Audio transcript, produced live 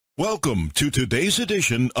Welcome to today's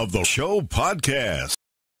edition of the show podcast.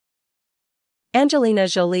 Angelina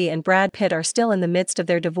Jolie and Brad Pitt are still in the midst of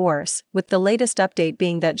their divorce, with the latest update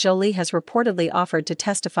being that Jolie has reportedly offered to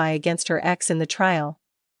testify against her ex in the trial.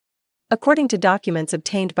 According to documents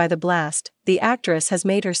obtained by The Blast, the actress has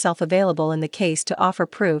made herself available in the case to offer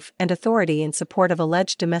proof and authority in support of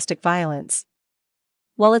alleged domestic violence.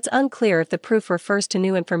 While it's unclear if the proof refers to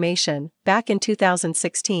new information, back in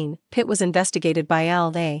 2016, Pitt was investigated by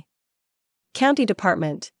L.A. County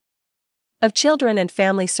Department of Children and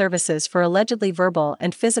Family Services for allegedly verbal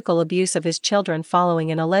and physical abuse of his children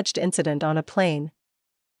following an alleged incident on a plane.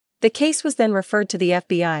 The case was then referred to the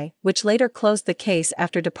FBI, which later closed the case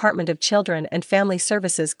after Department of Children and Family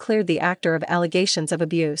Services cleared the actor of allegations of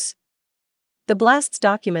abuse. The Blast's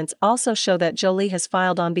documents also show that Jolie has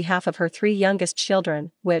filed on behalf of her 3 youngest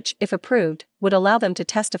children, which, if approved, would allow them to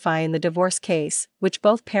testify in the divorce case, which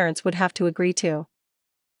both parents would have to agree to.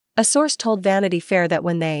 A source told Vanity Fair that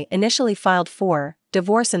when they initially filed for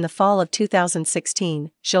divorce in the fall of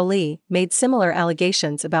 2016, Jolie made similar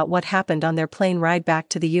allegations about what happened on their plane ride back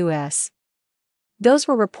to the U.S. Those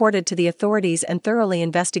were reported to the authorities and thoroughly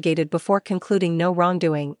investigated before concluding no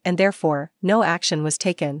wrongdoing, and therefore, no action was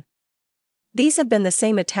taken. These have been the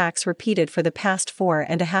same attacks repeated for the past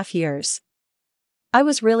 4.5 years. I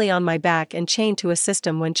was really on my back and chained to a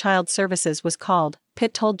system when Child Services was called,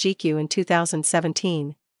 Pitt told GQ in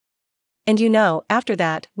 2017. And after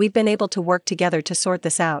that, we've been able to work together to sort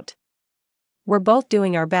this out. We're both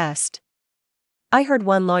doing our best. I heard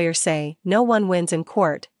one lawyer say, no one wins in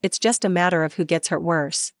court, it's just a matter of who gets hurt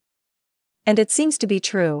worse. And it seems to be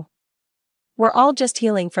true. We're all just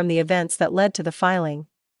healing from the events that led to the filing.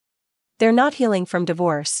 They're not healing from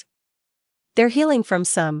divorce. They're healing from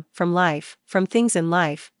life, from things in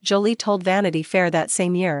life, Jolie told Vanity Fair that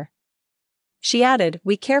same year. She added,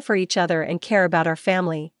 we care for each other and care about our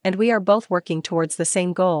family, and we are both working towards the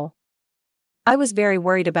same goal. I was very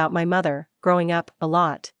worried about my mother, growing up, a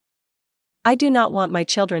lot. I do not want my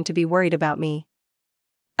children to be worried about me.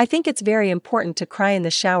 I think it's very important to cry in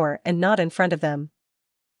the shower and not in front of them.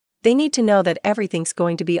 They need to know that everything's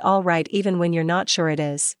going to be all right even when you're not sure it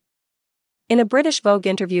is. In a British Vogue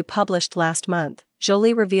interview published last month,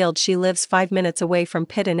 Jolie revealed she lives 5 minutes away from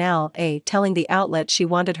Pitt in L.A., telling the outlet she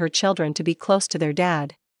wanted her children to be close to their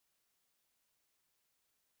dad.